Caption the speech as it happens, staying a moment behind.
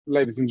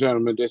Ladies and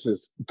gentlemen, this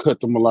is Cut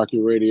the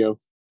Malarkey Radio.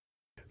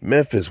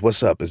 Memphis,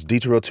 what's up? It's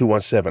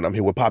D217. I'm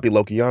here with Poppy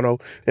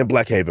Lokiano and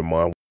Blackhaven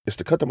Mon. It's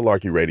the Cut the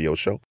Malarkey Radio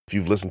Show. If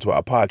you've listened to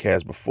our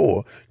podcast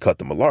before, Cut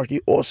the Malarkey,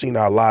 or seen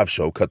our live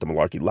show, Cut the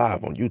Malarkey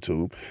Live on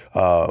YouTube,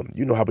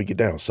 you know how we get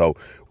down. So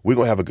we're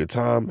going to have a good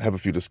time, have a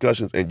few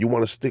discussions, and you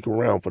want to stick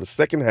around for the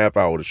second half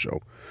hour of the show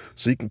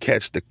so you can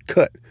catch the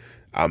cut,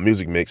 our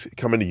music mix,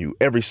 coming to you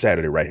every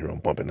Saturday right here on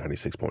Bumpin'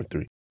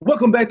 96.3.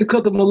 Welcome back to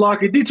Cut the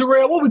Malarkey.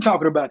 D-Terrell, what we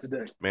talking about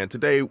today? Man,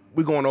 today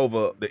we're going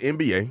over the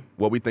NBA,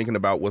 what we're thinking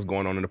about what's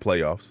going on in the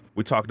playoffs.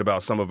 We talked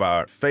about some of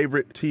our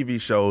favorite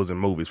TV shows and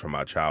movies from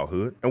our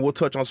childhood, and we'll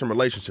touch on some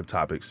relationship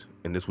topics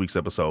in this week's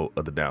episode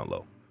of The Down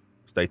Low.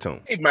 Stay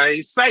tuned. Hey,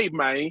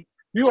 man,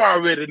 you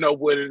already know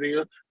what it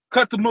is.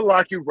 Cut the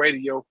Malarkey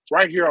Radio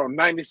right here on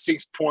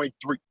 96.3.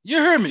 You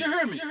hear me?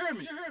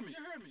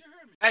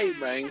 Hey,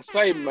 man,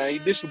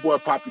 this your boy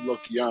Poppy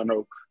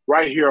Lokiano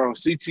right here on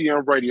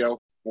CTM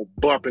Radio. On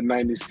Bumpin'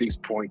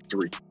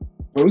 96.3.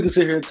 Well, we can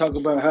sit here and talk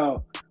about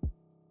how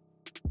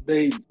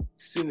they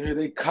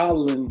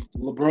coddling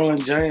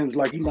LeBron James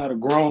like he's not a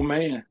grown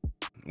man.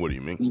 What do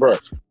you mean? Bro,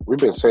 we've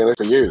been saying it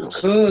for years.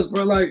 Because,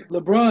 bro, like,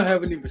 LeBron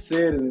haven't even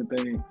said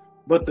anything,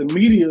 but the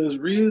media is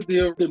real.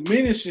 They're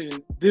diminishing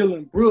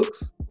Dylan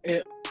Brooks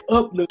and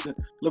uplifting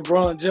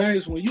LeBron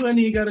James when you ain't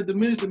even got to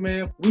diminish the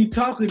man. We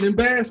talking in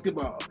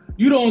basketball.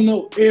 You don't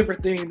know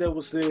everything that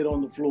was said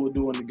on the floor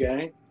during the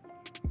game.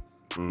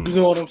 You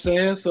know what I'm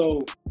saying?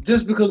 So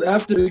just because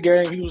after the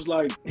game he was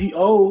like, he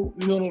old,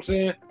 you know what I'm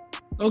saying?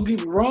 Don't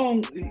get me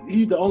wrong,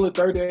 he's the only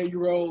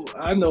 38-year-old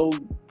I know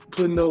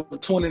putting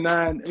up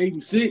 29, 8,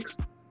 and 6.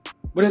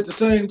 But at the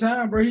same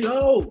time, bro, he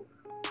old.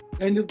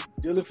 And if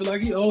Dylan feel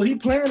like he old, he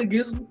playing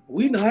against him.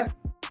 We not.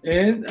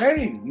 And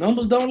hey,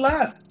 numbers don't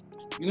lie.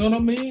 You know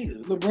what I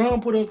mean?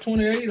 LeBron put up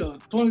 28 or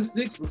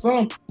 26 or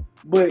something,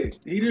 but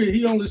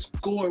he only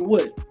scored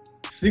what?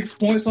 6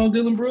 points on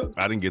Dylan Brooks?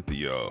 I didn't get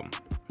the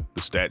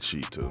stat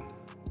sheet to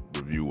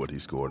review what he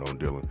scored on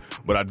Dylan,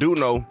 but I do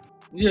know.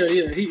 Yeah,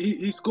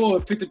 he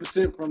scored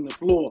 50% from the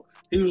floor.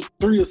 He was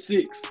 3 of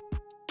 6.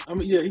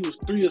 He was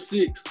 3 of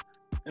 6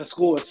 and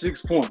scored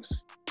 6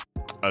 points.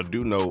 I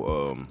do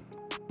know,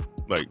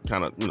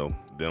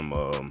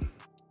 them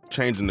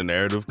changing the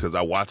narrative because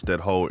I watched that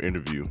whole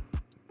interview,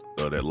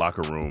 that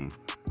locker room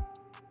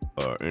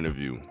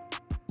interview,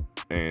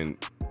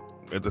 and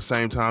at the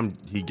same time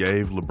he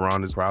gave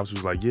LeBron his props. He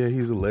was like, "Yeah,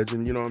 he's a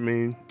legend," you know what I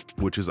mean?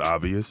 Which is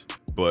obvious,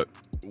 but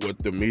what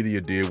the media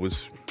did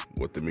was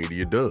what the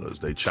media does.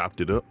 They chopped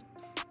it up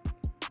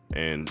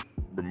and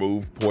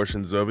removed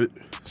portions of it.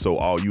 So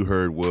all you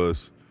heard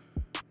was,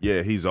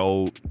 yeah, he's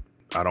old.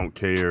 I don't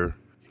care.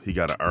 He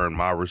got to earn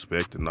my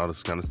respect and all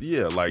this kind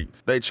of, like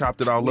they chopped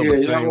it all up. Yeah,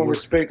 you don't want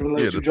respect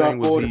unless you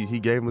drop 40. He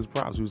gave him his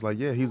props. He was like,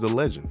 yeah, he's a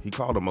legend. He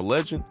called him a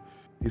legend.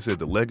 He said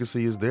the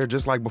legacy is there.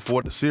 Just like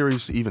before the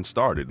series even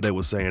started, they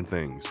were saying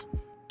things.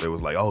 They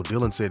was like, oh,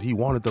 Dylan said he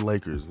wanted the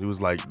Lakers. He was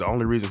like, the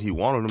only reason he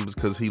wanted them is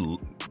because he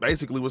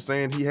basically was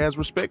saying he has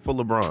respect for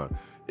LeBron.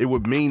 It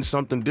would mean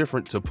something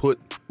different to put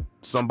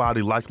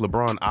somebody like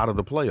LeBron out of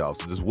the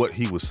playoffs, is what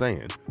he was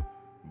saying.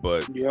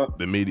 But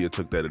the media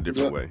took that a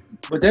different way.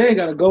 But they ain't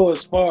got to go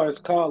as far as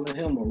calling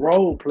him a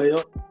role player.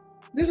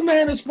 This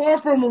man is far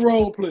from a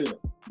role player.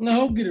 No,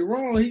 don't get it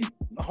wrong. He's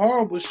a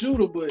horrible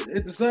shooter, but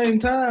at the same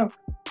time,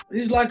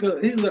 he's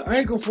an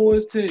anchor for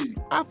his team.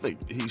 I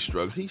think he's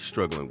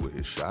struggling with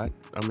his shot.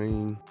 I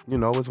mean,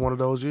 it's one of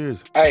those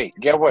years. Hey,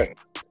 get what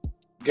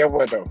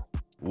though?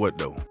 What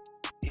though?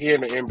 He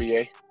in the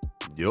NBA.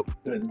 Yep.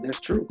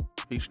 That's true.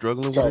 He's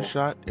struggling with his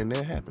shot, and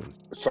that happens.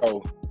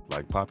 So,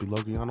 like Poppy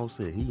Lokiano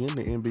said, he in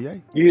the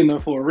NBA. He in there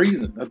for a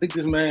reason. I think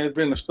this man has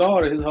been a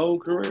starter his whole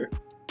career.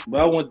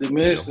 But I want to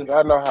diminish him.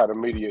 I know how the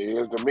media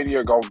is. The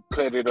media gonna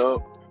cut it up,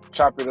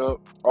 chop it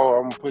up. Oh,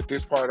 I'm gonna put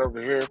this part over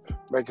here,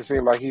 make it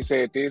seem like he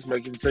said this,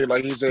 make it seem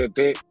like he said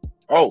that.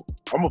 Oh,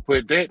 I'm gonna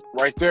put that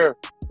right there,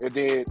 and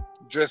then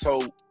just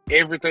so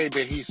everything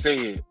that he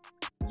said,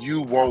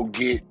 you won't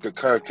get the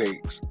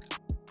context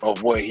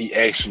of what he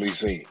actually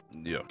said.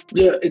 Yeah,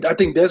 I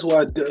think that's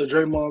why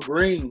Draymond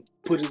Green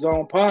put his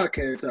own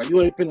podcast out.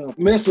 You ain't finna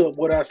mess up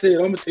what I said.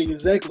 I'm gonna tell you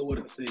exactly what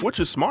I said. Which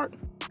is smart.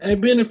 And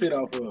benefit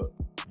off of it.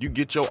 You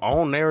get your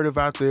own narrative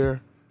out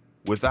there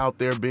without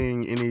there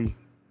being any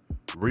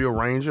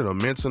rearranging or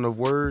mincing of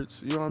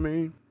words. You know what I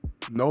mean?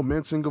 No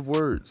mincing of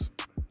words.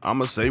 I'm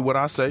going to say what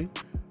I say,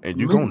 and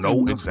you're going to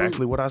know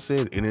exactly what I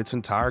said in its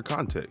entire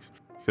context.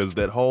 Because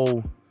that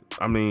whole,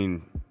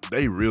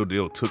 they real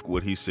deal took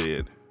what he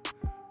said,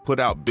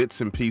 put out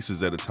bits and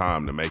pieces at a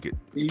time to make it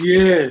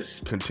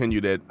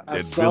continue that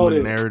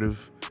villain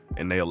narrative,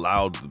 and they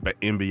allowed the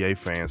NBA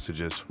fans to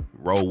just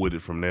roll with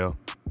it from there.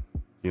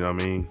 You know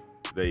what I mean?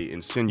 They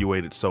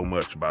insinuated so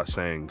much by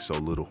saying so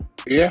little.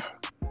 Yeah.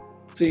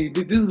 See,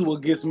 this is what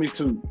gets me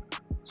too.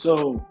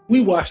 So we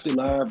watched it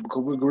live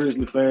because we're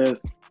Grizzly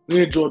fans.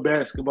 We enjoy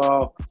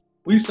basketball.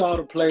 We saw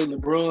the play.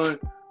 LeBron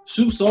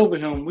shoots over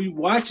him. We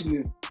watching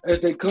it as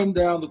they come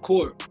down the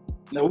court.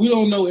 Now, we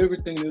don't know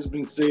everything that's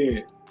been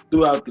said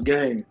throughout the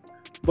game,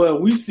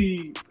 but we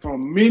see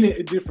from many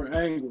different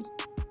angles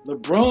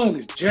LeBron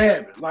is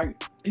jabbing.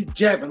 Like, he's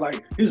jabbing.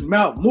 Like, his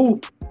mouth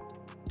moving.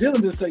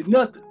 Dylan didn't say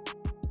nothing.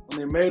 When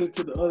they made it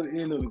to the other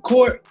end of the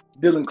court,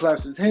 Dylan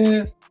claps his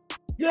hands.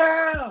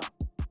 Yeah!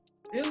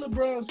 In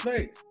LeBron's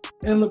face.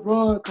 And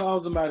LeBron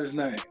calls him out his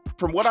name.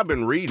 From what I've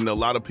been reading, a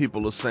lot of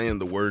people are saying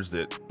the words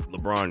that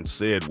LeBron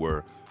said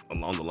were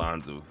along the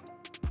lines of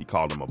he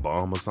called him a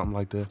bum or something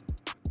like that.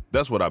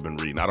 That's what I've been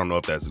reading. I don't know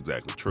if that's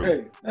exactly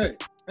true.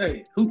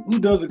 Hey, who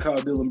doesn't call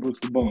Dylan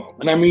Brooks a bum?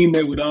 And I mean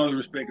that with all the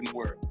respect in the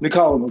world. They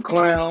call him a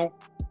clown.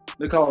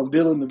 They call him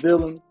Dylan the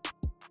villain.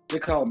 They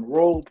call him a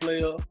role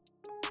player.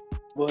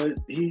 But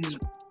he's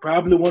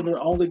probably one of the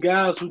only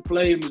guys who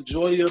played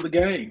majority of the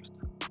games.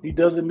 He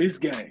doesn't miss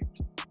games.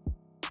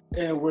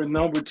 And we're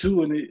number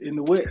 2 in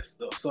the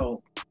West.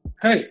 So,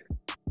 hey,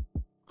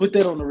 put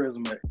that on the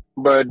resume.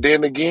 But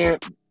then again,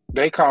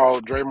 they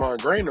call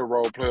Draymond Green a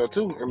role player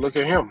too, and look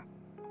at him.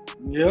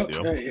 Yep.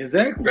 Hey,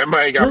 exactly. That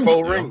man got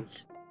 4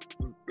 rings.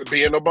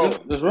 Being a bum.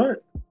 Yep, that's right.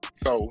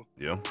 So,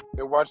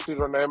 watch see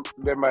on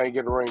that man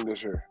get a ring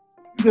this year.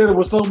 He said it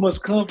with so much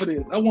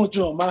confidence. I want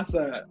you on my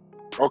side.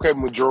 Okay,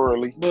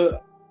 majorly.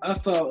 But I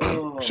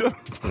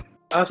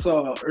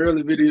saw an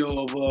early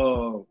video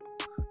of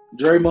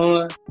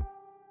Draymond,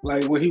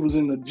 like when he was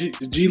in the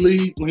G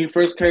League, when he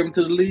first came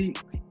into the league.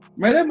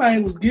 Man, that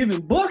man was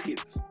giving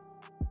buckets.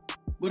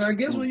 But I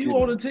guess when you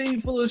on a team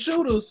full of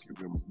shooters,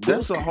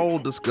 that's a whole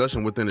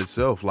discussion within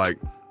itself. Like,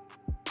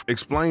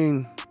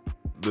 explain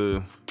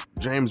the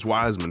James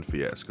Wiseman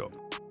fiasco.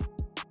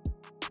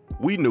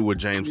 We knew what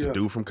James could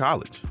do from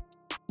college.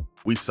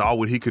 We saw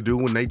what he could do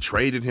when they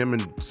traded him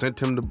and sent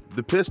him to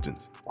the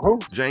Pistons.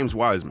 James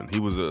Wiseman, he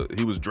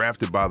was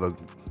drafted by the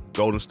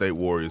Golden State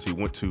Warriors. He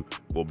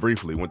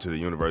briefly went to the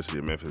University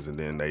of Memphis, and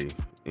then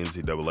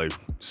NCAA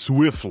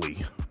swiftly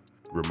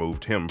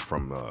removed him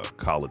from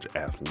college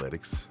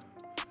athletics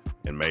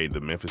and made the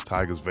Memphis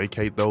Tigers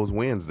vacate those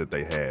wins that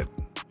they had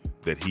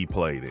that he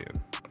played in.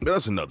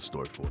 That's another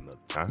story for another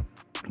time.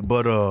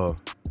 But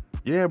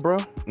yeah, bro,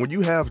 when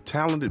you have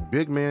talented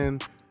big men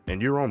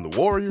and you're on the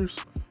Warriors,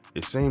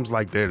 it seems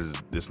like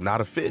it's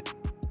not a fit.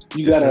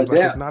 You gotta adapt.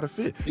 Like it's not a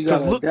fit.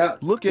 Because look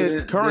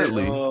at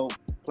currently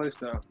play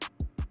style.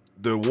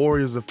 The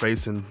Warriors are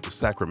facing the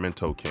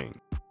Sacramento Kings,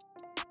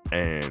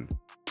 and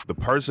the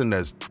person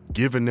that's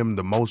giving them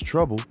the most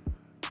trouble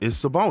is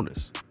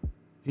Sabonis.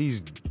 He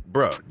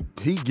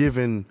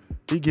giving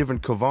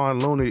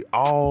Kevon Looney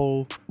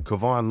all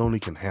Kevon Looney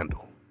can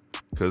handle,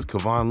 because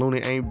Kevon Looney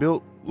ain't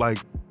built like,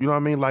 you know what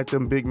I mean, like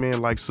them big men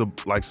like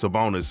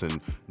Sabonis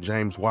and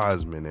James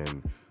Wiseman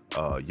and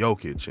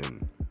Jokic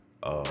and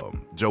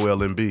Joel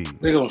Embiid.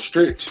 They're gonna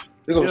stretch.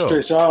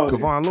 Stretch all.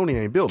 Kevon Looney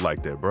ain't built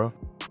like that, bro.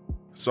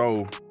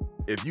 So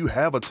if you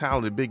have a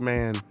talented big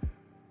man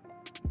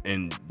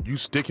and you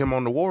stick him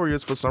on the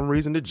Warriors, for some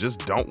reason it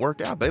just don't work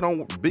out.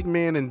 Big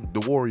men and the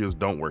Warriors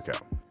don't work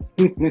out.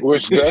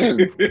 Which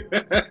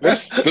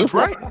that's stupid,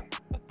 right?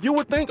 You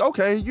would think,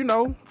 okay, you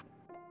know.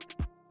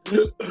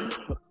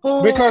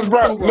 Because,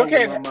 bro, look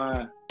at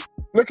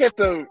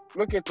the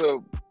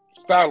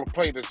style of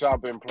play that y'all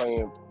been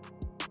playing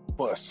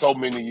for so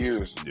many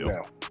years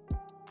now.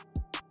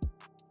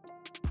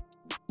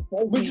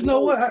 But you know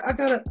what? I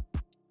gotta.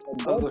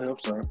 Go ahead. I'm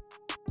sorry.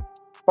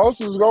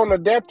 Folks is going to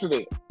adapt to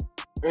that,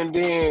 and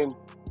then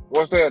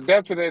once they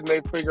adapt to that and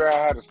they figure out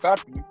how to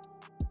stop you,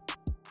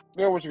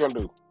 then what you gonna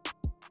do?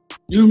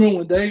 You remember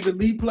when David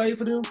Lee played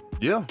for them?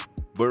 Yeah,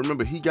 but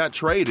remember he got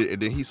traded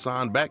and then he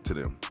signed back to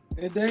them.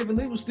 And David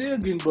Lee was still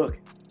getting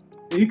buckets.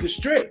 And he could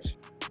stretch.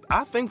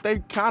 I think they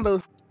kind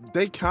of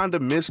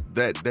missed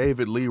that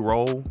David Lee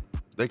role.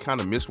 They kind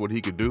of missed what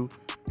he could do.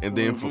 And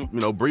then,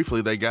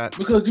 briefly they got...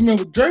 Because you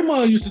remember,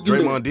 Draymond used to do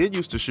that. Draymond did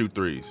used to shoot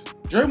threes.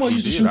 Draymond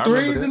used to shoot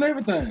threes and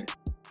everything.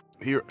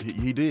 He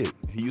did.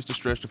 He used to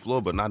stretch the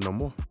floor, but not no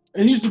more.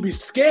 And it used to be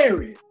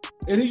scary.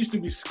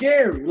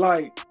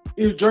 Like,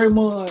 if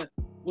Draymond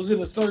was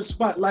in a certain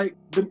spot, like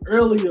the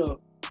earlier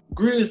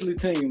Grizzly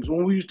teams,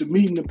 when we used to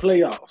meet in the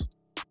playoffs.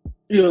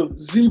 If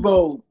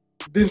Zebo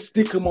didn't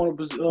stick him on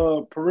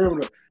the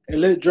perimeter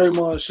and let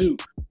Draymond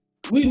shoot,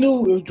 we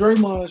knew if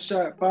Draymond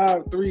shot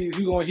 5 threes,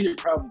 he gonna hit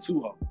probably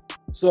 2 of them.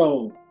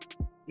 So,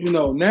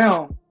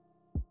 now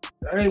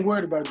I ain't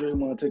worried about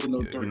Draymond taking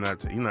no threes.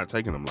 He's not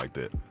taking them like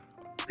that.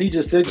 He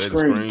just set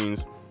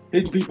screens,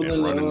 hitting people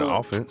and running the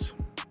offense.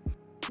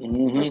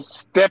 Just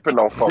stepping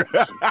on folks.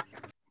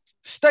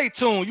 Stay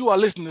tuned. You are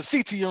listening to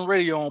CTM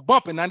Radio on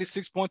Bumpin'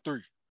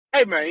 96.3.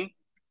 Hey man,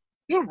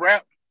 you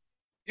rap,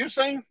 you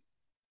sing?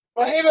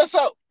 Well, hit us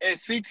up at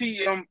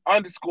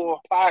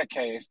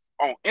CTM_podcast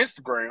on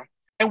Instagram,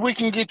 and we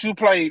can get you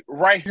played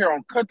right here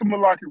on Cut the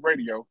Malarkey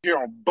Radio, here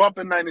on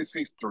Bumpin'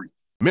 96.3.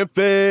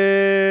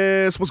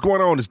 Memphis, what's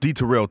going on? It's D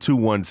Terrell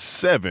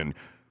 217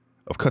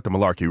 of Cut the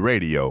Malarkey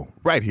Radio,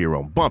 right here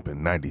on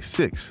Bumpin'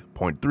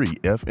 96.3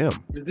 FM.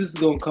 This is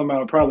going to come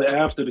out probably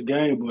after the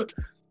game, but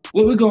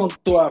we're going to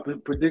throw out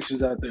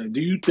predictions out there.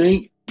 Do you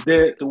think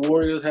that the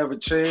Warriors have a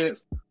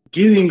chance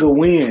getting a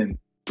win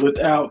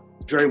without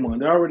Draymond?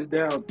 They're already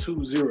down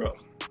 2-0.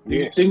 Do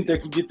you think they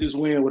can get this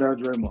win without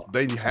Draymond?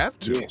 They have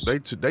to. Yes.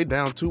 They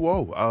down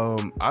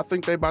 2-0. I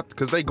think they about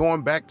because they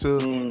going back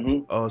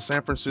to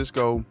San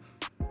Francisco.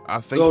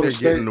 I think they're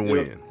getting the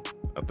win.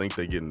 I think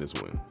they're getting this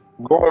win.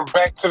 Going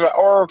back to the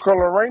Oracle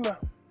Arena.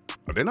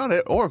 They're not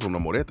at Oracle no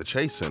more. They're at the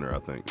Chase Center, I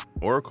think.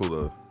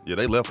 Oracle,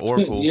 they left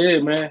Oracle. Yeah,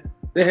 man.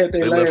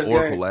 They left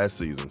Oracle last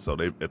season, so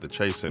they at the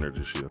Chase Center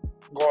this year.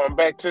 Going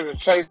back to the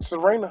Chase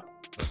Arena.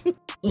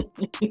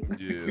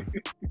 Yeah.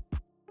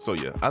 So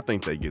yeah, I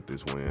think they get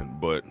this win.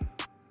 But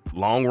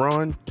long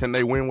run, can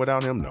they win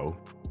without him? No.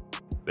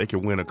 They can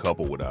win a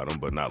couple without him,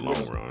 but not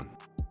long run.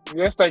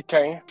 Yes, they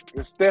can.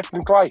 It's Steph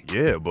and Clay.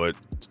 Yeah, but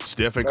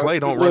Steph and Clay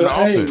don't run the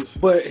offense.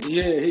 But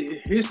yeah,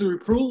 history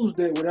proves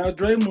that without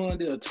Draymond,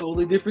 they're a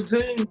totally different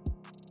team.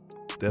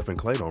 Steph and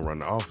Clay don't run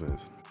the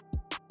offense.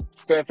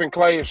 Steph and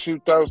Clay will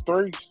shoot those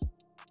threes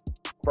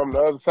from the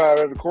other side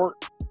of the court,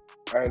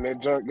 and then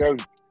jump go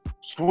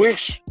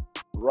swish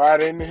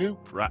right in the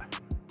hoop. Right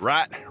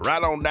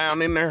on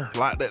down in there,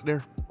 like that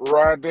there.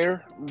 Right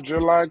there,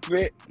 just like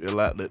that. Just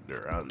like that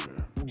there, out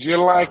there.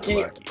 Just like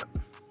it.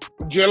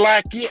 Just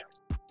like it.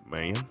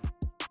 Man.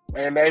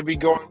 And they be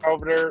going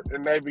over there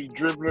and they be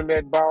dribbling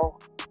that ball,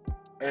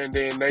 and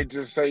then they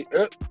just say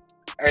up,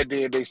 and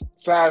then they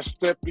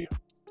sidestep you,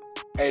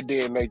 and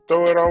then they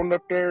throw it on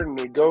up there, and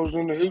it goes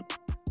in the hoop,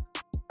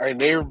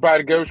 and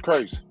everybody goes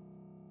crazy.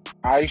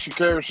 Aisha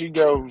Curry, she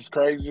goes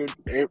crazy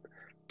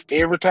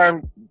every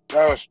time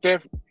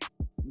Steph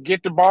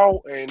get the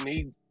ball and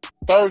he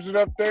throws it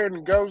up there and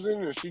it goes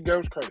in, and she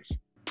goes crazy.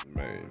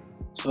 Man.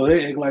 So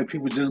they act like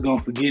people just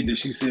gonna forget that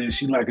she said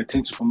she like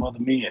attention from other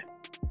men.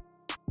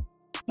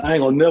 I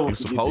ain't gonna never. You're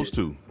supposed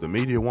to. The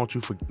media want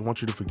you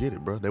to forget it,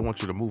 bro. They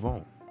want you to move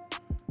on.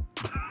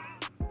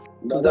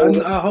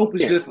 I hope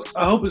it's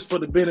I hope it's for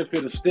the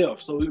benefit of Steph.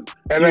 So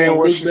that ain't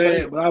what she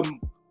said.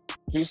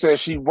 She said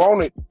she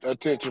wanted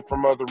attention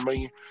from other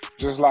men,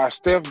 just like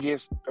Steph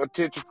gets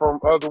attention from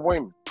other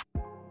women.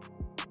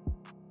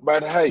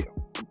 But hey,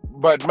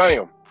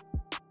 ma'am,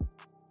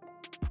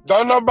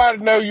 don't nobody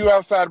know you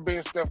outside of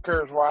being Steph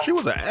Curry's wife. She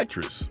was an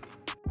actress.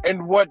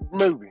 In what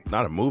movie?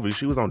 Not a movie.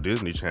 She was on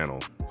Disney Channel.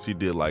 She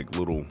did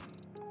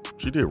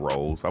she did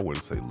roles. I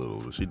wouldn't say little,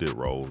 but she did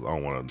roles. I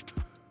don't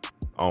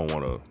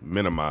want to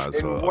minimize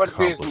her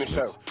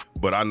accomplishments.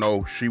 But I know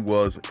she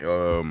was,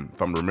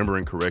 if I'm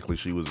remembering correctly,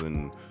 she was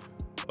in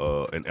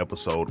an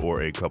episode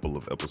or a couple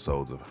of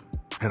episodes of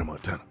Hannah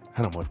Montana.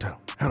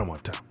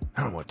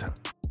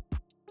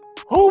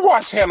 Who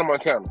watched Hannah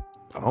Montana?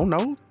 I don't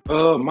know.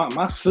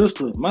 My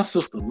sister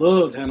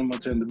loved Hannah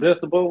Montana. The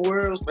best of both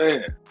worlds,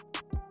 man.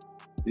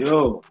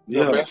 Yo,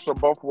 yeah. The best of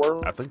both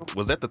worlds. I think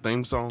was that the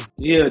theme song?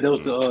 Yeah, that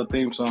was the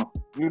theme song.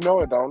 You know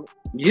it, don't it?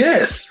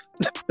 Yes,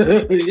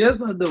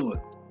 yes, I do it.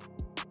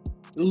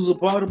 It was a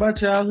part of my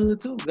childhood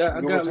too. I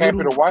was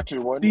happy to watch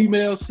it. Wasn't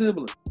female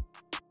sibling.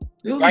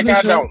 It was like a good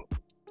I show. don't.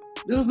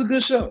 It was a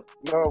good show.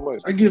 No, it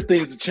wasn't. I give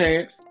things a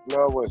chance.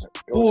 No, it wasn't.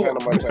 It was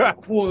Hannah Montana.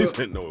 He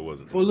said no, it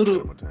wasn't. For little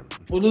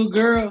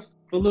girls,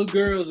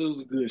 it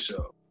was a good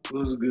show. It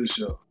was a good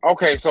show.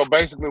 Okay, so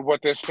basically,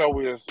 what this show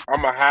is,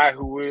 I'm a hide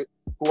who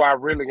I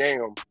really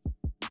am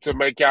to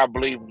make y'all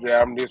believe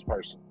that I'm this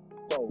person.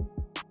 So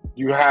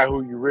you hide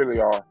who you really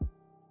are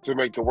to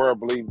make the world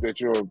believe that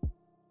you're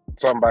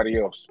somebody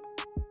else.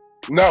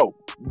 No,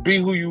 be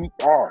who you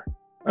are.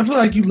 I feel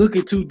like you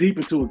looking too deep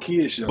into a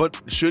kid's show.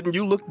 But shouldn't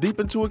you look deep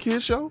into a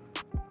kid's show?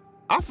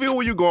 I feel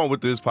where you're going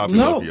with this, Poppy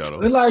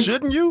Macchiato. Like,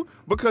 shouldn't you?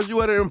 Because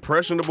you at an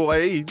impressionable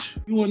age.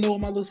 You want to know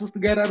what my little sister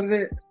got out of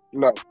that?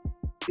 No.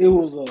 It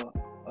was a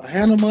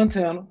Hannah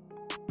Montana,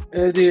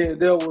 and then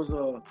there was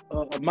a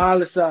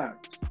Miley Cyrus,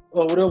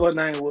 or whatever her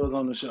name was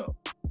on the show.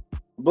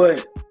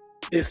 But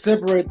it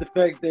separated the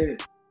fact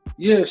that,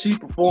 yeah, she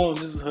performed,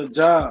 this is her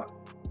job,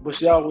 but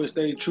she always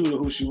stayed true to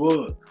who she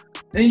was.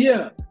 And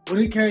yeah,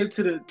 when it came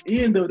to the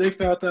end of it, they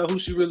found out who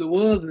she really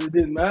was, and it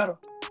didn't matter.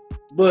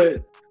 But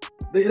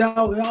it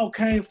all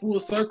came full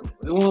circle.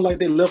 It wasn't like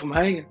they left them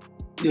hanging.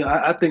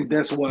 Yeah, I think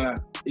that's why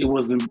it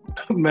wasn't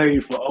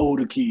made for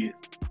older kids.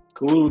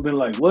 Cause we would have been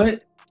like,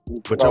 what?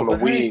 Put on the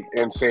wig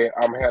and say,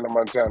 I'm Hannah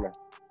Montana.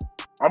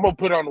 I'm going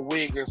to put on the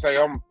wig and say,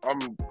 I'm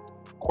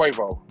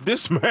Quavo.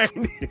 This man,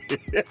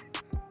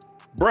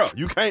 bro,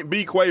 you can't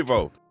be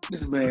Quavo.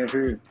 This man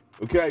here.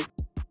 Okay.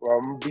 Well,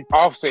 I'm going to be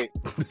Offset.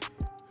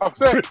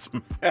 Offset.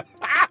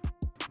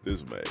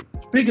 This man.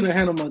 Speaking of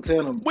Hannah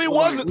Montana. We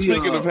wasn't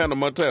speaking of Hannah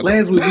Montana.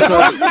 Last week we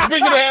talked.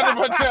 Speaking of Hannah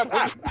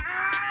Montana.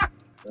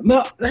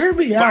 No, hear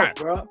me out,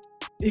 bro.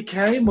 It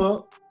came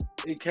up.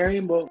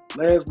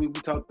 Last week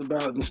we talked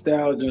about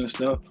nostalgia and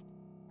stuff.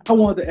 I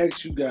wanted to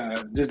ask you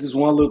guys just this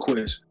one little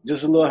question.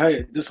 Just a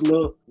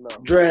little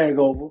drag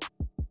over.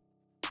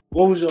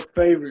 What was your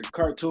favorite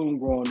cartoon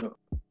growing up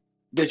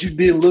that you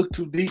didn't look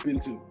too deep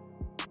into?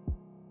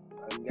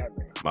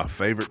 My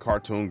favorite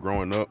cartoon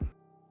growing up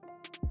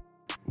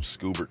was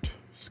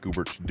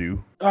Scoobert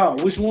Doo. Oh,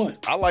 which one?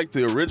 I like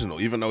the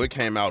original, even though it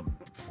came out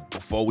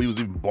before we was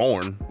even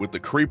born with the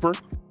Creeper.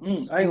 I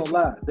ain't gonna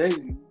lie.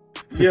 The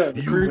you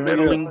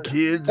meddling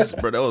kids.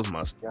 Bro, that was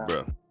my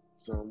bro.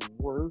 some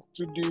work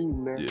to do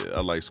now. Yeah,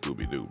 I like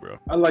Scooby-Doo, bro.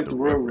 I like the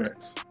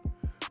Rugrats.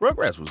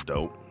 Rugrats was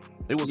dope.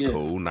 It was Yes.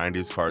 cool.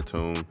 90s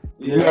cartoon.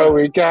 Yeah. You know,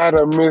 we got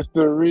a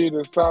mystery,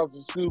 the sauce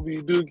of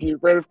Scooby-Doo.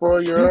 Get ready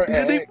for your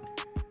act.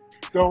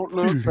 Don't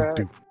look back.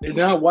 And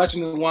now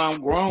watching them while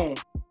I'm grown,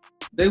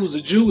 they was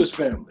a Jewish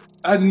family.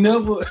 I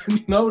never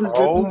noticed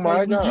that Oh the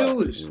my was God.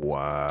 Jewish.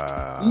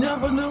 Wow.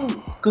 Never knew.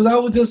 Because I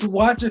was just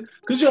watching.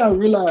 Because you gotta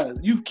realize,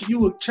 you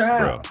a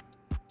child. Bruh.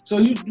 So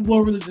you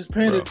weren't really just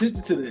paying Bruh.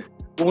 attention to that.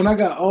 But when I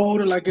got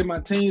older, like in my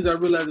teens, I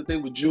realized that they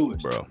were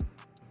Jewish. Bro.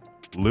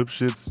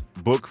 Lipschitz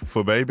book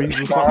for babies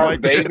or something Star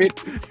like David.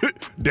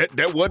 that.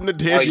 that wasn't a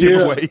dead yeah.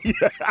 giveaway.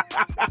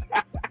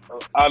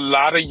 A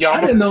lot of I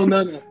y'all. didn't know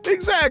nothing.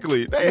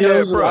 Exactly. They Yeah, it had,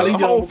 was a bro. lot of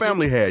The whole yarmulkes.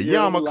 family had Yeah,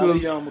 there was a lot of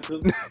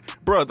yarmulkes.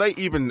 yarmulkes. Bro, they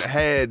even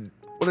had,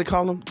 what they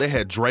call them? They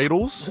had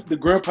dreidels. The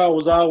grandpa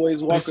was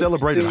always walking. They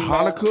celebrated 15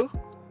 miles.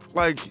 Hanukkah.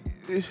 Like,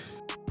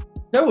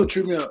 That would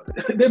trip me up.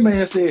 That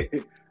man said,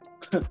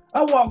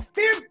 I walked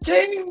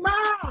 15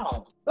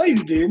 miles. No,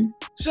 you didn't.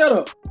 Shut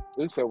up.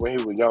 He said when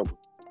he was younger.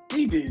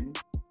 He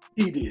didn't.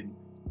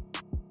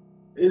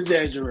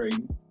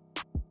 Exaggerating.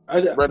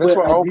 Bro, that's but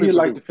what I old did people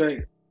like do. the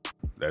fact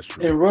that's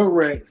true. in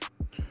Rugrats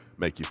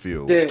Make you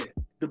feel. that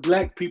the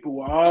black people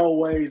were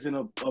always in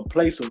a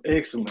place of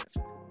excellence.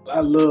 I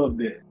love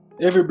that.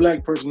 Every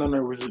black person on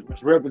there was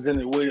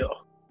represented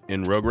well.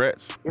 In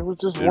Rugrats, It was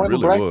just it one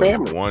really black was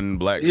family. one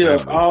black Yeah,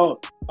 family.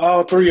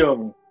 all three of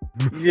them.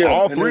 Yeah,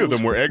 All and three they of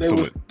them were they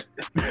excellent.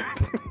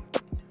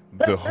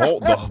 The whole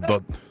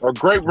the A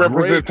great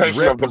representation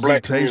great of the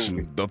black representation.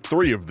 community. The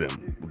three of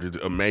them, was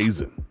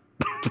amazing.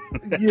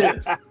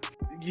 Yes.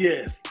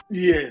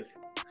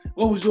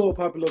 What was your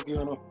popular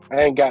piano?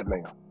 I ain't got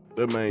now.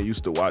 That man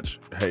used to watch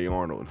Hey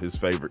Arnold. His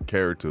favorite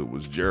character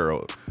was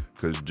Gerald,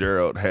 because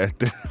Gerald had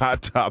the high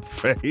top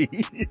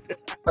fade.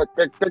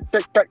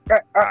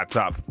 High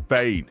top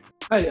fade.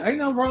 Hey, ain't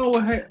nothing wrong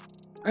with I had-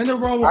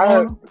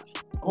 Arnold.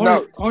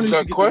 No, Arnold used to the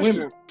get the question.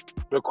 women.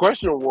 The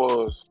question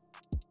was,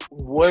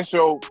 what's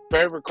your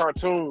favorite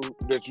cartoon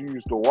that you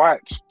used to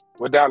watch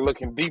without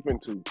looking deep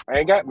into? I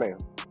ain't got now.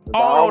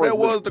 Oh, that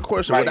was the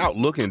question. like- Without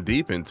looking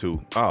deep into.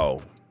 Oh,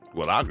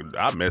 well, I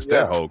messed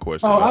Yeah. that whole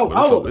question Oh,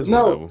 up. But it's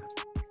no.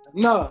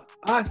 whatever.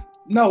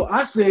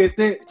 I said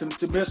that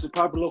to mess with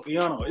Papa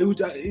Lociano. It was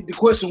the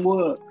question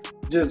was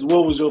just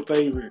what was your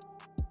favorite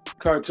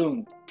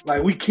cartoon?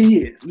 Like we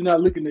kids, we're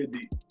not looking that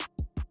deep.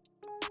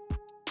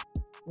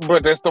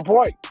 But that's the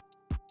point.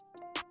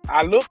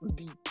 I looked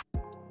deep.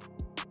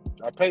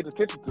 I paid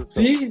attention to stuff.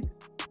 See,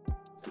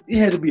 it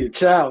had to be a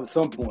child at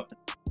some point.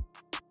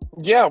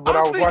 Yeah, but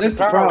I was think watching that's the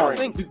Power problem. I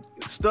Rangers.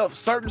 think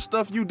certain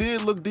stuff you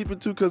did look deep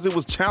into because it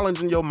was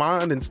challenging your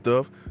mind and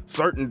stuff.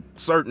 Certain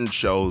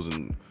shows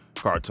and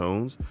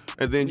cartoons,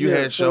 and then you Yeah,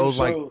 had certain shows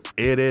like shows.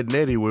 Ed, and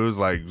Eddie, where it was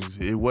like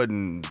it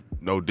wasn't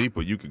no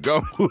deeper you could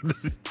go.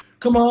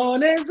 Come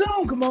on and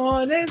Zoom, come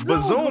on and Zoom. But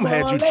Zoom come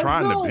had on you and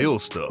trying to Zoom.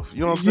 build stuff. You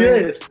know what I'm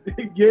saying?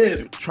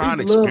 Yes. Trying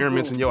I used to love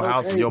experiments Zoom. in your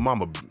house and Okay. your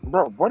mama.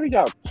 Bro, what are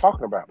y'all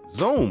talking about?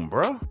 Zoom,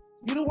 bro.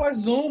 You know watch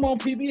Zoom on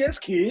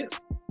PBS Kids?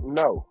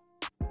 No.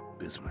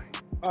 This man.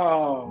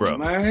 Oh Bruh.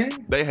 man.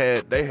 They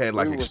had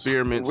like We was-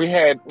 experiments. We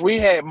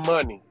had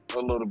money a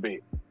little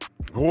bit.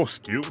 Oh,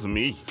 excuse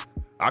me.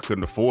 I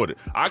couldn't afford it.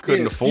 I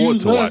couldn't Yeah, afford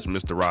to excuse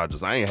watch us. Mr.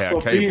 Rogers. I ain't had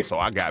For cable, being- so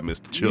I got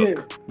Mr.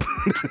 Chuck.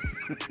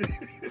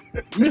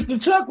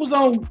 Mr. Chuck was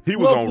on. He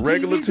was on local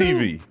regular too.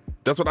 TV.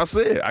 That's what I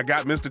said. I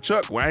got Mr.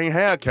 Chuck. Well, I ain't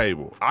had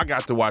cable. I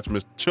got to watch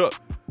Mr. Chuck.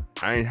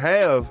 I ain't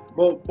have.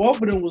 But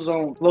both of them was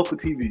on local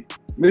TV.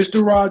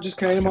 Mr. Rogers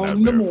came on Cannot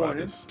in the verify morning,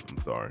 this.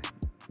 I'm sorry.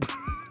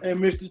 and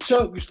Mr.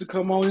 Chuck used to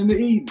come on in the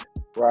evening.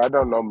 Well, I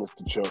don't know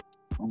Mr. Chuck,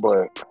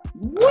 but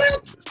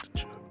What? Mr.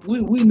 Chuck.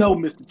 We know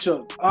Mr.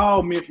 Chuck.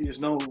 All Memphis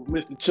know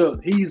Mr. Chuck.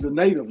 He's a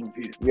native of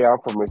here. yeah, I'm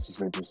from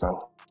Mississippi, so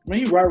Man,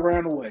 he right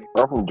around the way.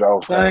 I'm from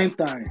Jonestown. Same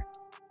thing.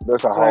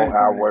 That's a Same whole thing.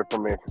 hour away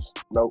from Memphis.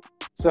 Nope.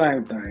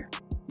 Same thing.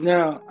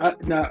 Now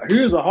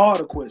here's a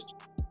harder question.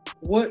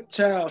 What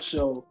child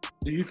show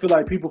do you feel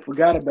like people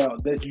forgot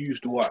about that you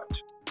used to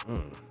watch?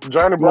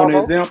 Johnny You want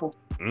an Bravo. example?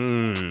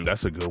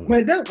 That's a good one.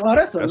 Man, that's a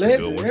That's a good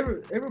legend. one.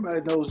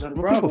 Everybody knows Johnny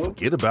Well, people Bravo.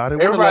 forget about it. When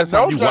the Everybody last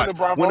time knows you Johnny watched?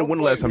 Bravo. When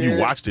the last time you Yeah.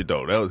 watched it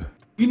though? That was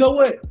You know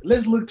what?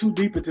 Let's look too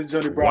deep into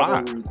Johnny Bravo why.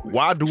 real quick.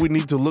 Why do we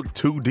need to look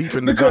too deep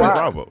into Because- Johnny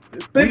Bravo? We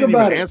Think didn't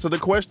about even it. answer the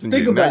question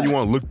Think yet. Now about you it.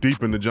 want to look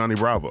deep into Johnny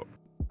Bravo.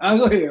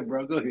 Go ahead,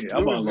 bro. Go ahead.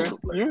 I'm You all was over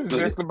just, the place. you was Go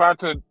ahead. just about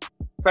to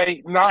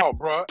say, no,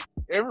 bro.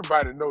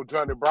 Everybody know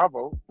Johnny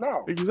Bravo.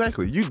 No.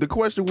 Exactly. The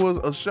question was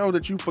a show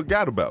that you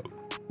forgot about.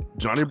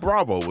 Johnny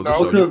Bravo was a No,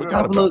 show you because forgot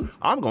I'm about. look-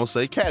 I'm gonna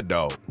say Cat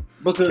Dog.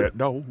 Because Cat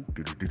Dog.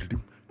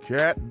 Do-do-do-do-do.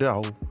 Cat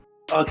Dog.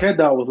 Cat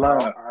Dog was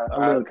live. I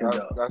I love Cat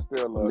Dog. I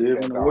still love Live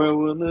Cat in the Dog. world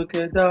with a little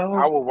Cat Dog.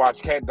 I would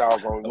watch Cat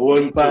Dog on I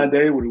wasn't YouTube. fine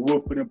day with a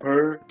whoop and a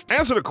purr.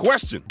 Answer the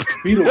question.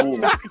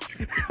 Beetleborg.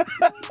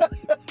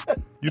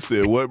 You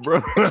said what,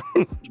 bro?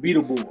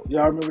 Beetleborg.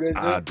 Y'all remember that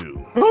I shit?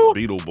 do.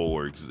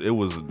 Beetleborgs. It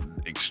was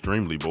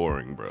extremely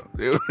boring, bro.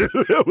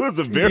 It was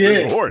a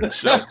very boring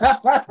show.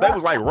 They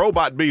was like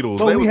robot beetles.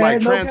 But They we was like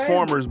had no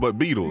Transformers, but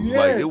beetles.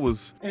 Like it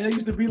was. And it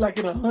used to be like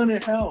in a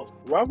haunted house.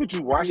 Why would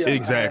you watch Yeah, that?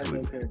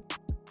 Exactly.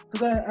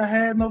 Because I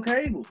had no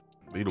cable.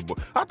 Beetle Boy.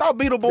 I thought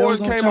Beetle Boys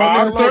was on came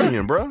Channel on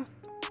Nickelodeon, bro.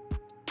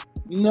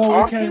 No,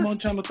 Arthur? it came on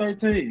Channel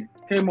 13.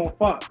 Came on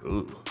Fox.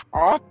 Ugh.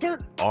 Arthur?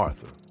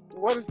 Arthur.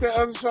 What is that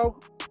other show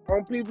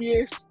on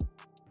PBS?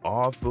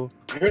 Arthur.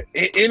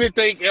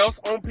 Anything else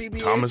on PBS?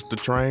 Thomas the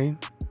Train.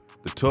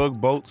 The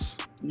Tugboats.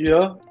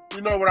 Yeah.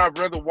 You know what I'd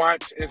rather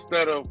watch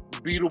instead of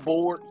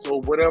Beetleborgs or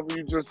whatever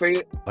you just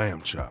said?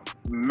 Lamb Chop.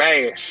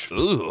 MASH.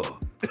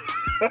 Ugh.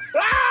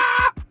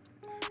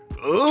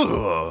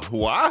 Ugh.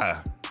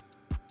 Why?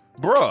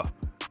 Bruh.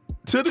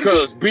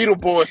 Because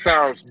Beetleborg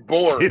sounds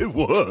boring. It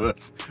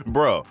was.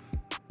 Bruh.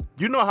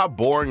 You know how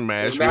boring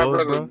MASH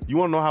was, bro? You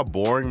want to know how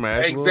boring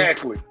MASH was?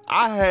 Exactly.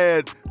 I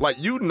had, like,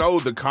 you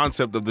know the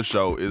concept of the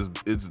show is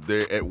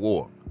they're at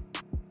war.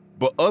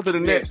 But other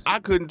than that, I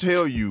couldn't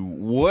tell you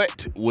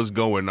what was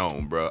going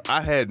on, bro.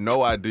 I had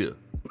no idea.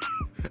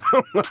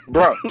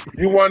 Bro,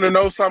 you want to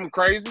know something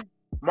crazy?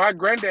 My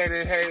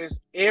granddaddy has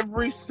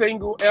every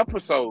single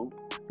episode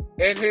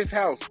at his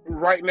house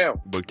right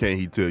now. But can't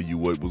he tell you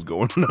what was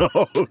going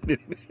on?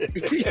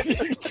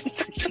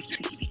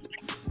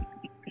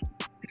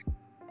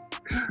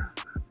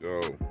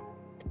 Oh,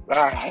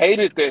 I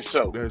hated that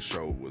show. that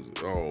show was,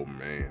 oh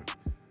man,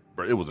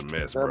 bro, it was a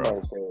mess, bro.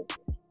 Somebody said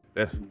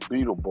That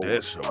Beetleborgs.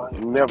 that show was I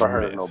a never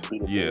heard mess. no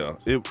Beetleborgs.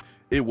 Yeah,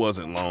 it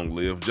wasn't long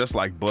lived. Just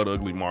like Butt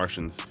Ugly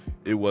Martians,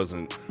 it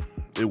wasn't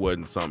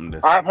something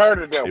that I've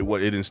heard of that. it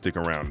didn't stick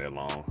around that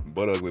long.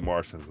 Butt Ugly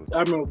Martians was, I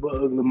remember Butt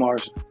Ugly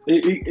Martian.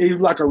 It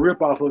was like a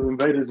ripoff of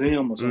Invader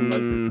Zim or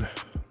something like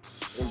that.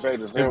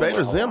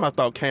 Invader Zim, I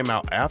thought came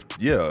out after.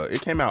 Yeah,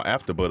 it came out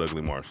after Butt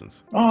Ugly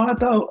Martians.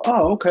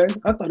 Okay.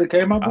 I thought it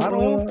came out. I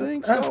don't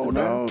think so,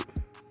 no.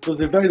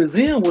 Because Invader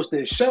Zim was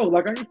that show.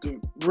 Like, I used to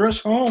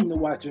rush home to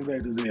watch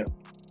Invader Zim.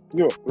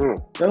 Yeah.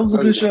 That was a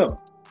good show.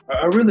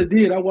 I really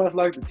did. I watched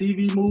like the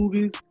TV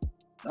movies,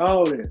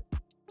 all that.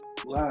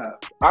 Live.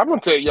 I'm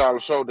gonna tell y'all a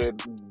show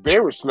that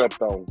Barry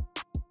slept on.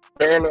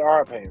 Barely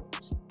Our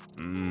Parents.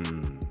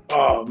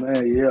 Oh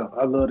man, yeah.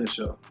 I love that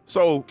show.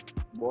 So,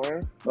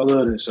 Boy. I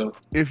love that show.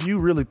 if you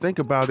really think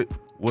about it,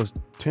 was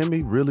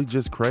Timmy really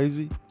just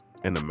crazy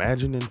and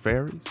imagining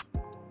fairies?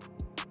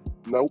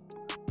 Nope.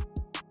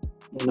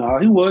 No,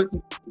 he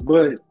wasn't.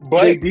 But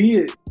they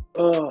did.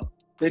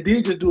 They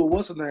did just do a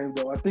what's the name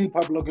though. I think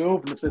Papa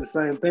Logan said the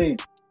same thing,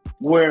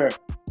 where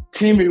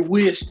Timmy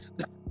wished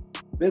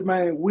that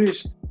man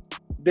wished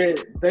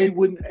that they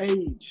wouldn't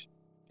age,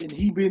 and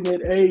he been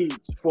that age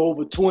for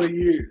over 20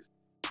 years,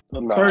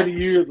 or 30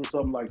 years or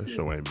something like that. That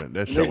show ain't been.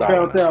 That And show they ain't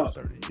found been out.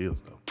 30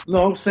 years though.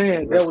 No, I'm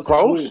saying that That's was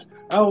close. weird.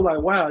 I was like,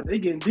 wow, they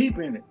getting deep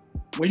in it.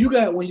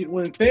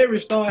 When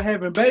fairies start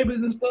having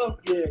babies and stuff,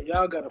 yeah,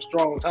 y'all got a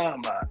strong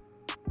timeline.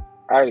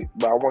 Hey,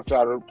 but I want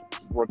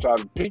y'all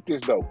to peek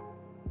this though.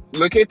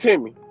 Look at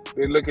Timmy.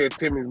 Then look at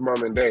Timmy's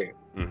mom and dad.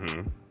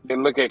 Mm-hmm.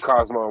 Then look at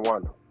Cosmo and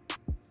Wanda.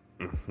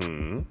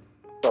 Mm-hmm.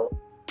 So,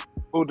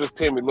 who does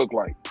Timmy look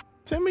like?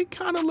 Timmy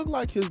kind of looked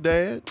like his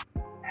dad.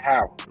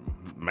 How?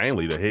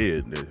 Mainly the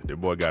head. That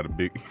boy got a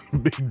big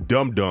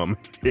dum-dum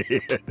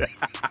head.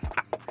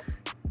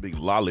 Big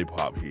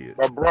lollipop head.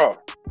 But bro,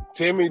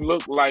 Timmy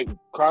looked like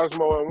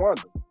Cosmo and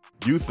Wanda.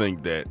 You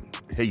think that,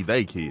 hey,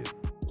 they kid.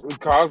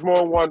 Cosmo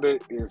and Wanda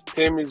is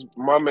Timmy's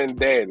mom and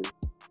daddy,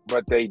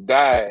 but they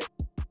died,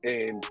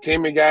 and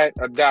Timmy got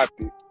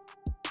adopted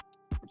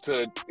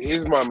to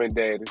his mom and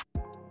daddy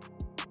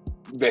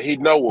that he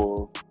know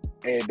of,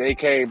 and they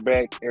came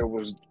back and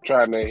was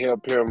trying to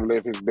help him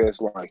live his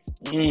best life.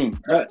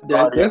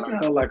 That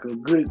sounds like a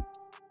good.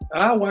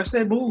 I watched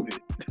that movie.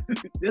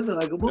 That sounds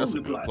like a movie. That's a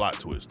good plot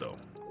twist, though.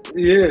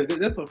 Yeah,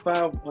 that's a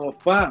five.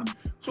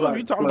 So if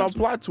you're talking about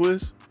plot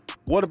twists,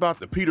 what about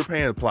the Peter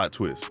Pan plot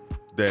twist?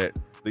 That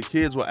the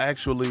kids were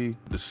actually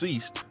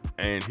deceased,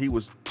 and he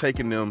was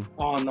taking them.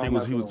 Oh no! He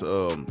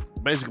was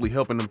basically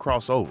helping them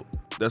cross over.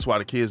 That's why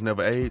the kids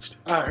never aged.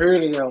 I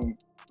heard of them.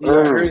 Yeah,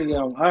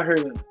 I heard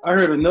of them. I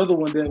heard another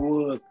one that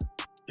was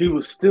he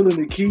was stealing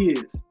the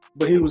kids,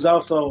 but he was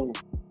also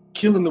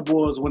killing the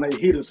boys when they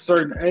hit a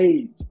certain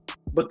age.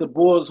 But the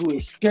boys who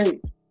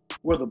escaped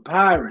were the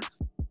pirates,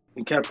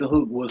 and Captain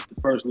Hook was the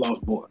first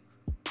lost boy.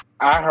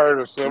 I heard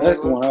a similar. That's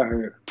the one I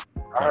heard.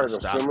 I heard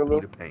a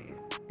similar.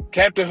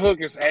 Captain Hook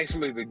is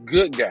actually the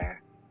good guy,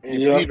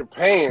 and Peter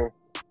Pan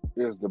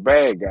is the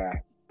bad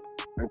guy.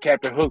 And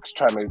Captain Hook's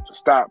trying to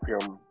stop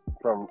him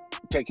from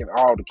taking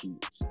all the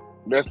kids.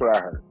 That's what I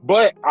heard.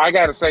 But I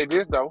gotta say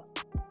this though,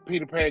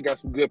 Peter Pan got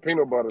some good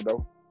peanut butter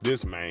though.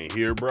 This man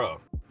here, bro.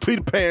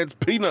 Peter Pan's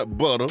peanut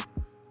butter.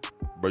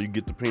 Bro, you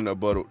get the peanut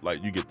butter,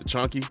 like you get the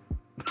chunky.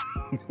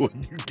 Or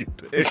you get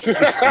the extra.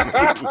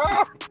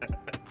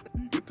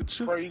 You get the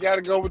chunky. Bro, you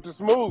gotta go with the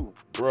smooth.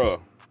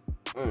 Bro,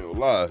 I ain't gonna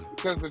lie.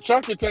 Because the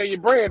chunky tear your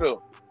bread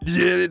up.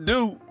 Yeah, it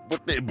do.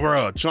 But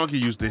bro, Chunky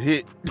used to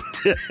hit.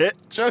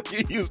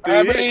 Chunky used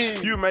to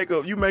hit. You make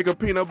a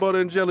peanut butter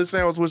and jelly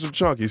sandwich with some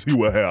Chunkies. He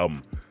would have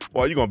them.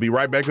 Boy, you gonna be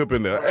right back up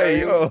in there.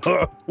 Hey,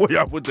 where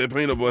y'all put that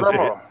peanut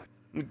butter?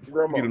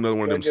 Grandma, Get another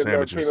one of them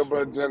sandwiches. Peanut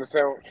butter jelly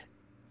sandwich.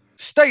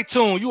 Stay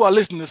tuned. You are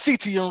listening to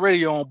CTN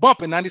Radio on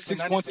Bumpin'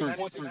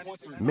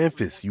 96.3.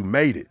 Memphis, you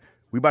made it.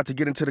 We about to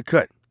get into the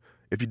cut.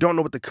 If you don't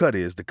know what the cut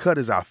is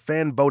our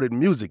fan-voted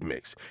music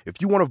mix. If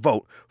you want to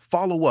vote,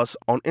 follow us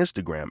on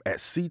Instagram at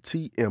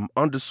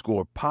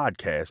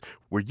CTM_podcast,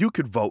 where you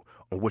could vote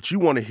on what you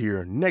want to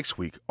hear next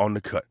week on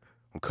the cut.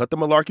 On Cut the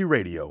Malarkey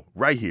Radio,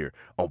 right here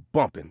on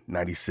Bumpin'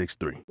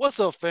 96.3. What's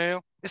up,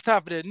 fam? It's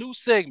time for that new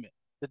segment,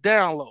 The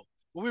Download,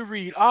 where we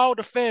read all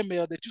the fan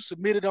mail that you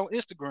submitted on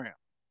Instagram.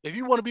 If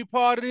you want to be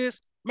part of this,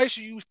 make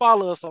sure you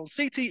follow us on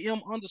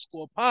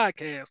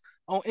CTM_podcast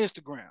on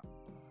Instagram.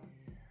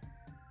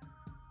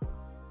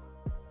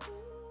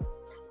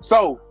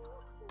 So,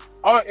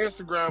 on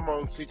Instagram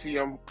on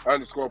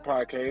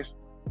CTM_podcast,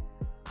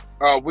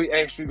 we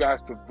asked you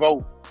guys to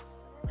vote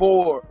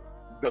for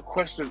the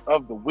question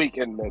of the week.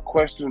 And the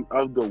question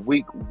of the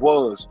week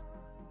was,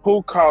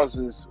 who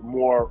causes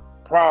more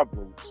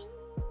problems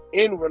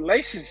in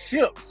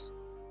relationships?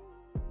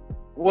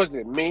 Was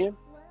it men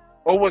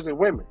or was it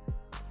women?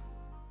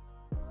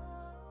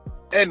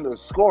 And the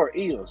score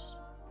is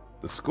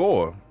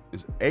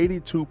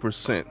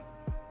 82%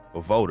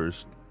 of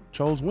voters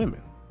chose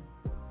women.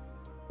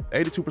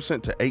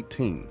 82% to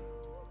 18,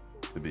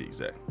 to be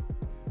exact.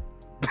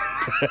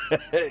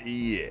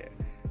 Yeah, it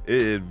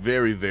is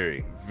very,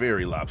 very,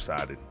 very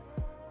lopsided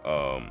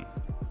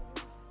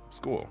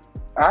score.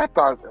 I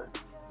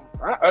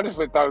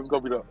honestly thought it was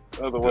gonna be the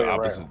other way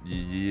around.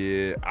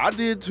 Yeah, I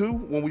did too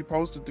when we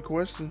posted the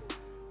question.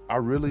 I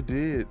really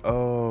did.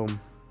 But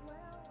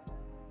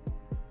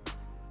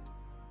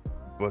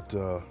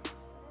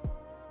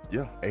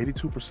yeah,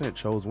 82%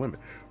 chose women.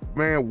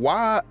 Man,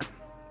 why?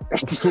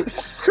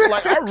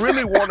 Like, I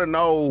really want to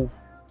know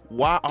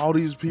why all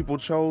these people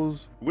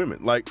chose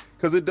women. Like,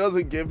 because it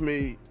doesn't give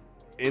me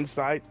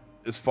insight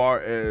as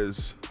far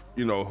as,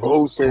 you know,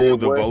 who the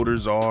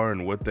voters are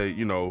and what they,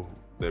 you know,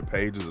 their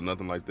pages or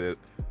nothing like that.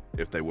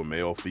 If they were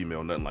male,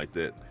 female, nothing like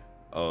that.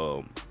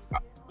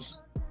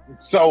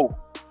 So,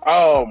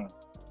 I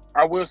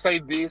will say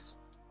this.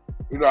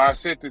 You know, I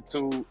sent it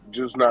to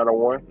Juice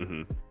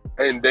 901,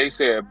 and they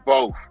said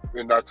both.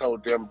 And I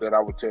told them that I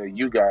would tell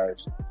you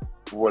guys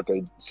what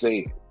they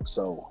said.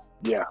 So,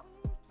 yeah.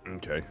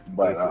 Okay.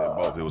 But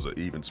both. It was an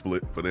even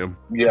split for them.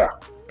 Yeah.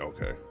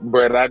 Okay.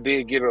 But I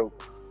did get a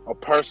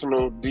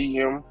personal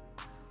DM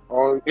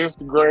on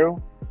Instagram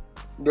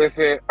that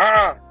said,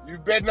 you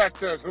better not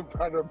tell them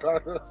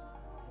about us.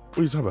 What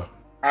are you talking about?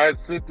 I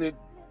sent it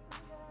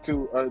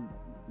to a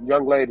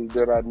young lady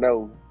that I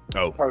know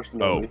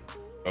personally.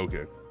 Oh,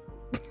 okay.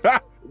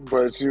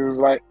 But she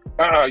was like,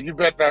 you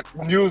better not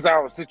use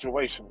our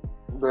situation.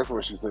 That's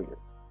what she said.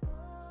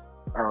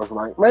 I was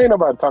like, man, ain't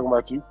nobody talking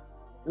about you.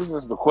 This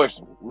is the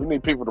question. We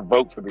need people to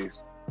vote for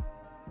this.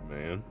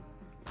 Man.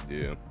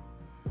 Yeah.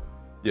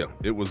 Yeah,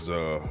 it was,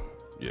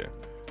 yeah.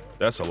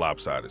 That's a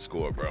lopsided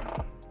score, bro.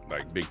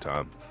 Like, big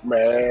time.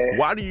 Man.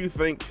 Why do you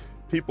think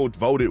people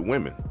voted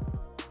women?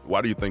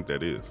 Why do you think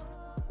that is?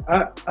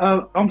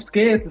 I'm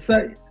scared to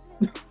say it.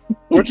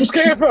 What you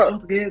scared for? I'm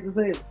scared to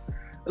say it.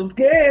 I'm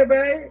scared,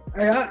 man.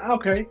 Hey,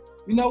 okay.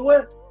 You know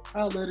what?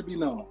 I'll let it be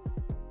known.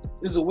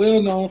 It's a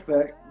well-known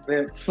fact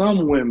that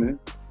some women,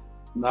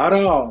 not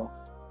all,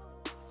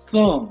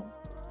 some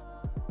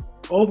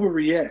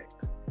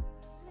overreact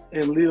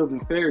and live in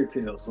fairy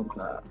tales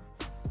sometimes.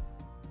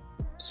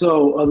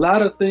 So a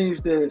lot of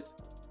things that's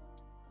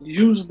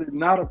usually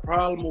not a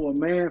problem or a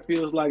man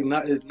feels like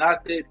is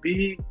not that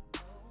big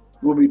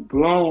will be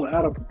blown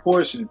out of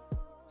proportion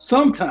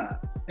sometime,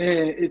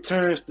 and it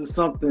turns to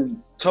something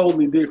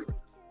totally different.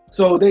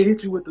 So they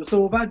hit you with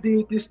so if I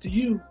did this to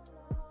you,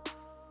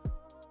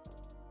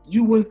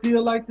 you wouldn't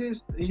feel like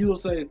this? And you'll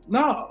say,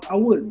 no, I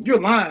wouldn't.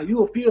 You're lying.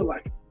 You'll feel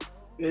like it.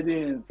 And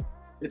then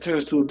it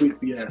turns to a big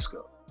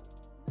fiasco.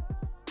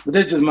 But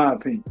that's just my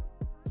opinion.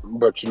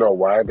 But you know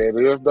why that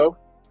is, though?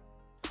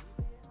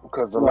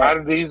 Because a lot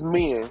of these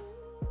men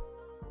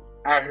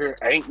out here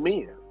ain't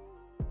men.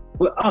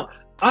 Well,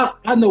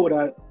 I know what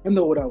I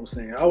was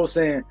saying. I was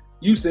saying,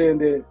 you saying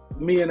that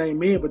men ain't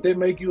men, but they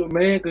make you a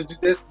man because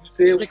you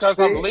said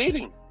because I'm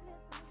leading.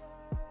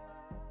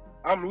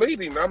 I'm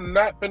leading. I'm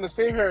not finna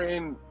sit here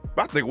and.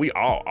 I think we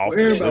all off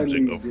the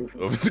subject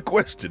of the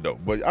question, though.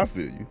 But I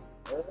feel you.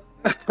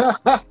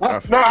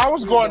 I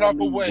was going off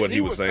of what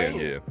he was saying.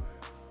 Yeah.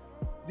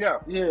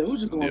 Yeah, it was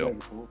just going back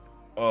and forth.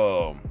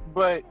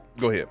 But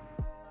go ahead.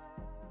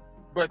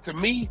 But to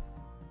me,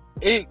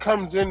 it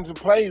comes into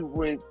play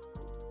with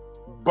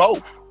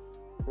both.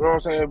 You know what I'm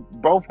saying?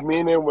 Both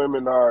men and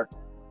women are,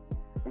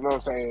 you know what I'm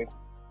saying,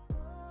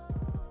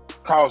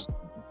 cause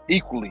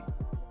equally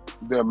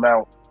the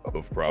amount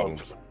of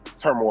problems,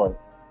 turmoil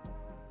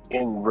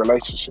in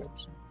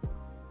relationships.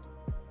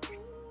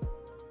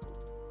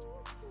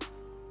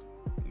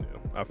 Yeah,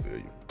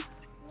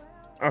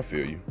 I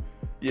feel you.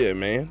 Yeah,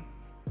 man.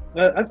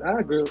 I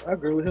agree with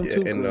him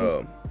too. And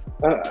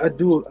I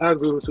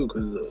agree with him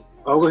too.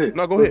 Go ahead.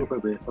 No, go ahead.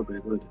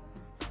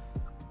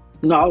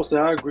 No, I would say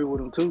I agree with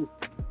him too.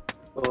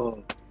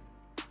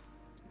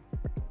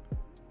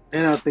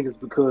 And I think it's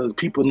because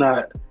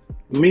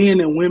men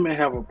and women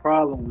have a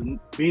problem with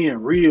being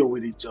real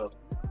with each other.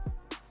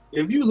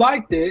 If you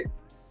like that,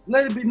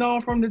 let it be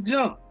known from the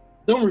jump.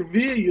 Don't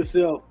reveal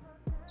yourself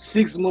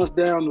 6 months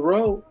down the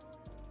road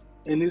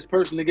and this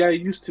person that got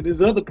used to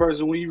this other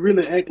person when you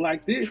really act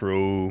like this.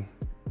 True.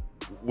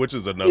 Which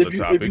is another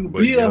topic. If you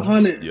but be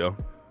 100, yeah.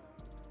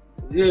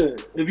 Yeah,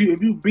 if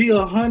you be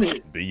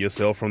 100, be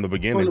yourself from the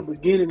beginning. From the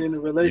beginning in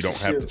the relationship,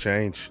 you don't have to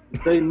change.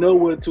 They know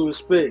what to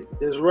expect.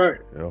 That's right.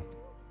 Yeah,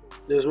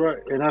 that's right.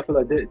 And I feel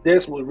like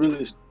that's what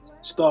really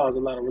starts a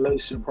lot of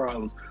relationship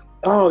problems.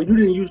 Oh, you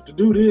didn't used to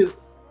do this.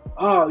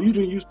 Oh, you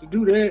didn't used to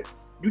do that.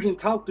 You didn't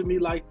talk to me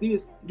like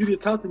this. You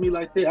didn't talk to me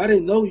like that. I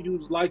didn't know you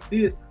was like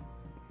this.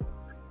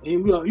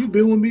 And you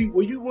been with me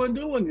well, you weren't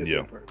doing this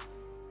at first.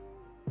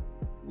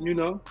 You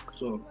know,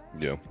 so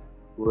yeah.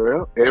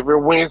 Well, every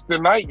Wednesday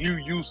night you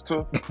used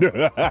to.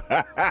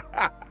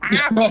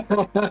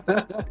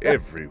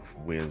 Every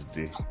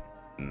Wednesday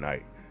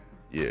night.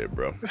 Yeah,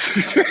 bro.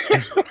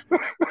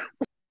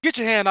 Get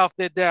your hand off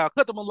that dial.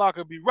 Cut the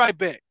Malarkey. Be right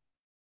back.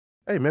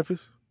 Hey,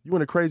 Memphis, you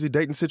in a crazy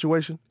dating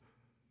situation?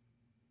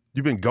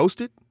 You been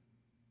ghosted?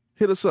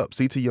 Hit us up,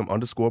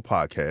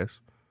 CTM_podcast,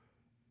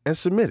 and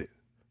submit it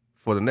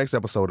for the next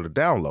episode of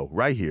The Download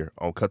right here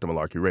on Cut the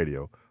Malarkey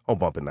Radio on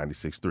Bumpin'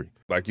 96.3.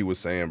 Like you were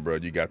saying, bro,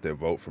 you got that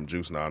vote from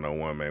Juice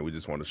 901, man. We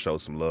just want to show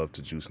some love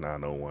to Juice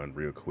 901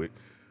 real quick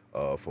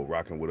for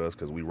rocking with us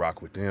because we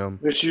rock with them.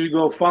 Make sure you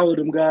go follow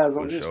them guys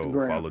on Instagram.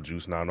 Instagram. Follow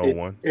Juice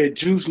 901. At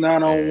Juice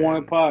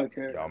 901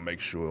 Podcast. Y'all make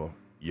sure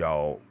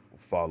y'all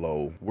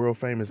follow World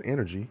Famous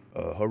Energy,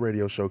 her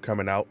radio show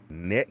coming out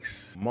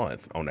next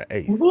month on the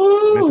 8th.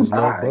 Woo! Memphis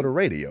Love Butter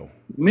Radio.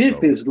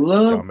 Memphis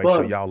Love y'all make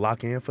Butter. sure y'all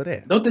lock in for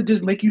that. Don't that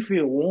just make you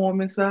feel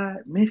warm inside?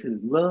 Memphis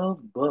Love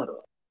Butter.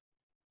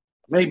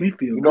 Make me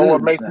feel You know good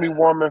what makes inside. me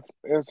warm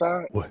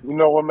inside? What? You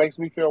know what makes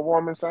me feel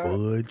warm inside?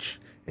 Fudge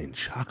and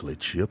chocolate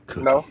chip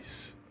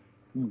cookies.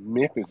 No.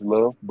 Memphis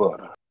Love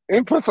Butter.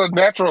 It puts a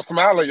natural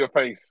smile on your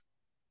face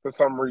for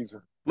some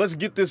reason. Let's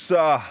get this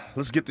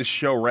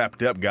show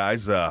wrapped up,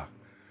 guys.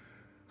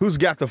 Who's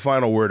got the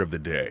final word of the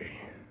day?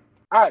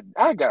 I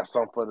got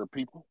something for the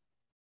people.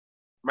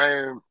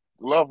 Man,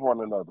 love one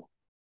another.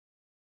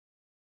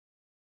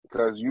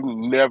 Because you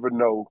never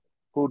know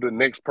who the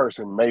next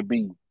person may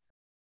be.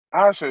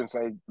 I shouldn't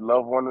say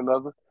love one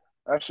another.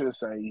 I should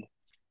say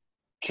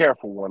care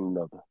for one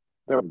another.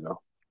 There we go.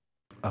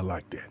 I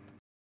like that.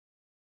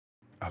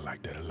 I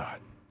like that a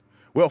lot.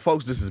 Well,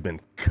 folks, this has been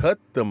Cut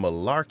the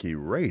Malarkey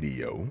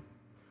Radio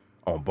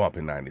on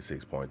Bumpin'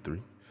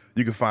 96.3.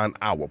 You can find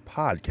our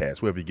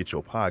podcast wherever you get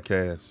your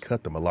podcasts.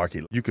 Cut the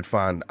Malarkey. You can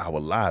find our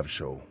live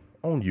show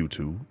on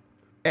YouTube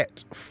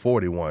at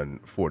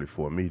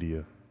 4144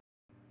 Media.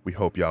 We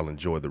hope y'all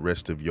enjoy the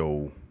rest of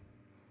your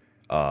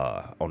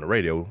on the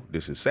radio.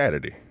 This is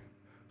Saturday,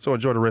 so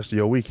enjoy the rest of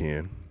your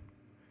weekend.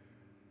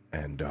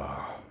 And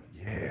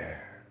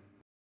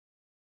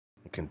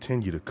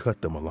continue to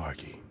cut the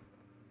Malarkey.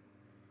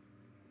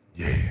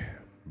 Yeah,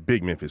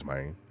 big Memphis,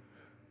 man.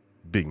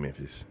 Big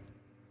Memphis.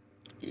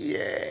 Yeah,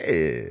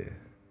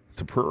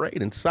 it's a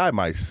parade inside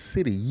my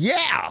city.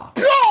 Yeah.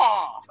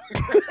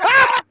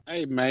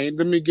 Hey man,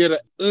 let me get a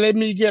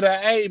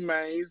A,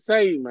 man.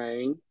 Say,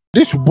 man.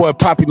 This your boy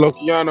Poppy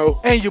Luciano.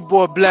 And your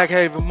boy Black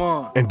Haven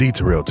Mon. And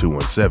D-Terrell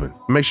 217.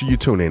 Make sure you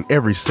tune in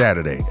every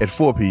Saturday at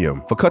 4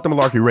 p.m. for Cut the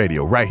Malarkey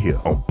Radio right here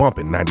on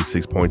Bumpin'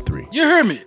 96.3. You hear me?